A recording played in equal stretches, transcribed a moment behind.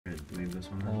leave this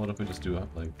one. Well, what if we just do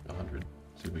like 100?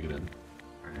 See if we get in.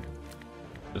 Alright.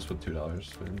 Just with $2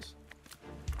 spins.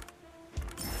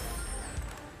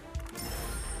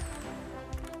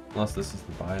 Unless this is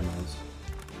the buy modes.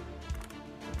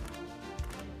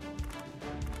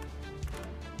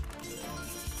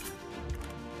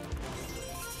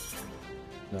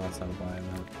 No, it's not a buy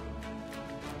amount.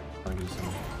 I'll give you some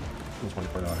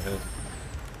 $24 hit.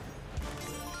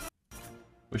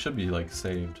 We should be like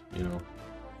saved, you know.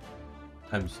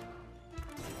 Times.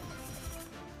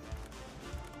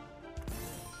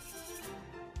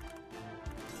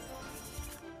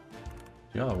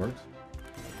 You know how it works?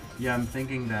 Yeah, I'm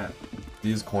thinking that.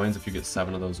 These coins, if you get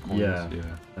 7 of those coins, yeah.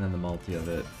 And then the multi of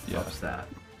it ups that.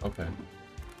 Okay.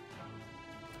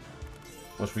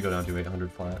 What should we go down to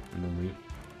 800 flat and then leave?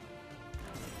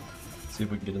 See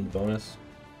if we can get in the bonus.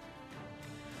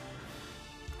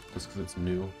 Just because it's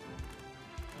new.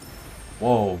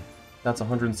 Whoa, that's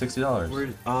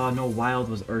 $160. No, wild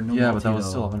was or no. Yeah, but that was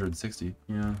still 160.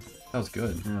 Yeah, that was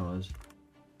good. Yeah, it was.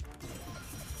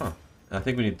 Huh. And I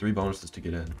think we need 3 bonuses to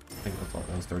get in. I think that's all.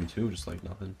 That was 32, just like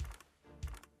nothing.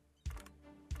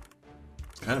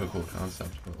 It's kind of a cool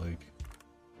concept, but like,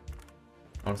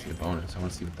 I want to see a bonus. I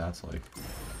want to see what that's like.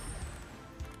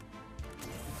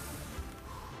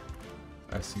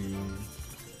 I see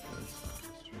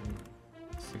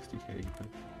 60k.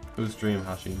 Who's stream,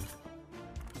 Hashim?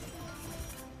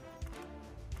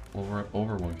 Well, we're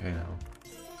over 1k now.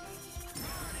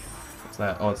 What's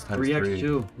that? Oh, it's times 3.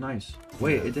 3x2. Nice.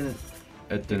 Wait, yeah.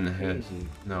 It didn't hit.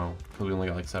 No, because we only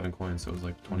got like 7 coins, so it was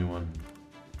like 21.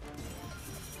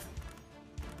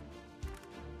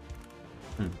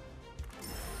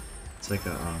 It's like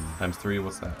a times 3.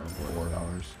 What's that?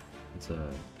 $4. It's a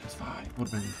times 5. Would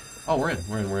have been. Oh, we're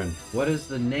in. What is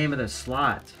the name of the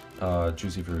slot?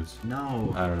 Juicy fruits.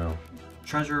 No. I don't know.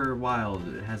 Treasure Wild.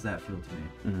 It has that feel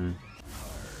to me.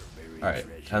 All right,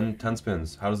 10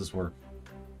 spins. How does this work?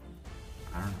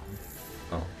 I don't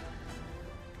know.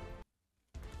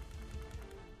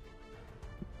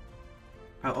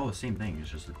 Oh. Oh, same thing.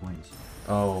 It's just the coins.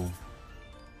 Oh.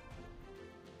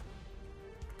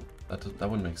 That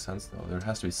wouldn't make sense though. There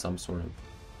has to be some sort of.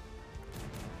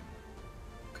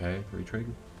 Okay,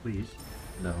 retrade. Please.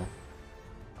 No.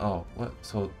 Oh, what?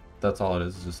 So that's all it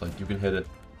is. It's just like you can hit it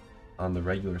on the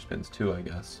regular spins too, I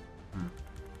guess.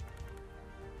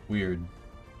 Weird.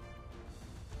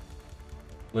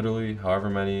 Literally, however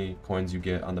many coins you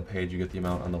get on the page, you get the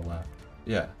amount on the left.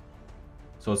 Yeah.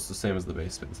 So it's the same as the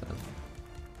base spins then.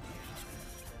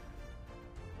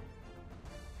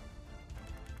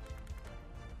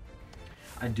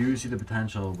 I do see the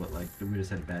potential, but like we just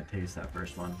had a bad taste that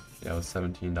first one. Yeah, it was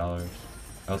 $17.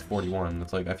 That was 41.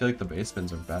 It's like I feel like the base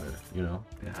spins are better, you know?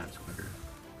 Yeah, it's quicker.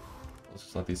 Let's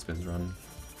just let these spins run.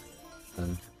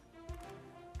 And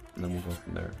then we'll go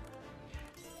from there.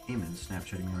 Eamon's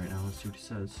Snapchatting me right now. Let's see what he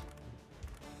says.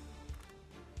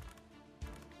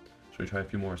 Should we try a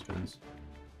few more spins?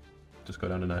 Just go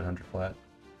down to 900 flat.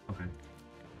 Okay.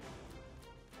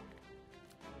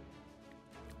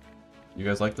 You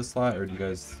guys like this slot, or do you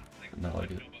guys not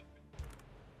like it?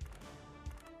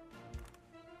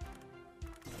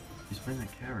 He's playing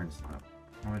that cavern slot.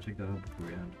 I want to take that out before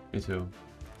we end. Me too.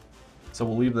 So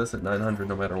we'll leave this at 900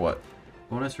 no matter what.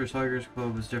 Bonus for Smugglers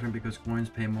Cove is different because coins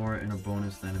pay more in a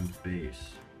bonus than in base.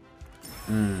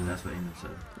 That's what Eamon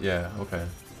said. Yeah, okay.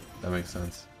 That makes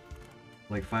sense.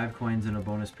 Like 5 coins in a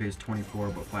bonus pays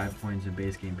 24, but 5 coins in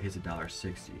base game pays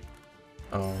 $1.60.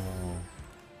 Oh.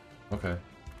 Okay.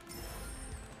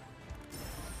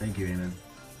 Thank you, Eamon.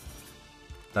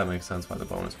 That makes sense why the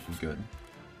bonus would be good.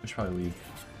 We should probably leave.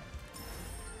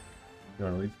 You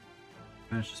wanna leave?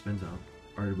 Finish the spins out.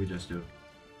 Or did we just do it?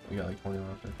 We got like 20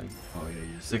 left, I think. Oh yeah,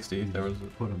 you 60. There was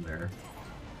put them there.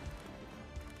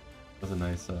 That was a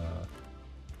nice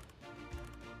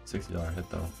 $60 hit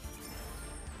though.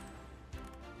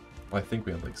 Well, I think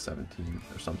we had like 17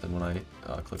 or something when I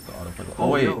clicked the auto. Oh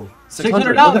wait, $600.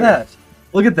 Look at that!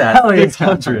 Look at that!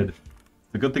 600.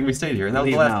 It's a good thing we stayed here, and that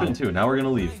was the last spin too. Now we're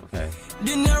gonna leave. Okay.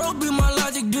 The narrow be my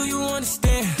logic. Do you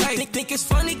understand? Think it's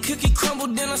funny? Cookie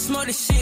crumbled, then I smell the shit.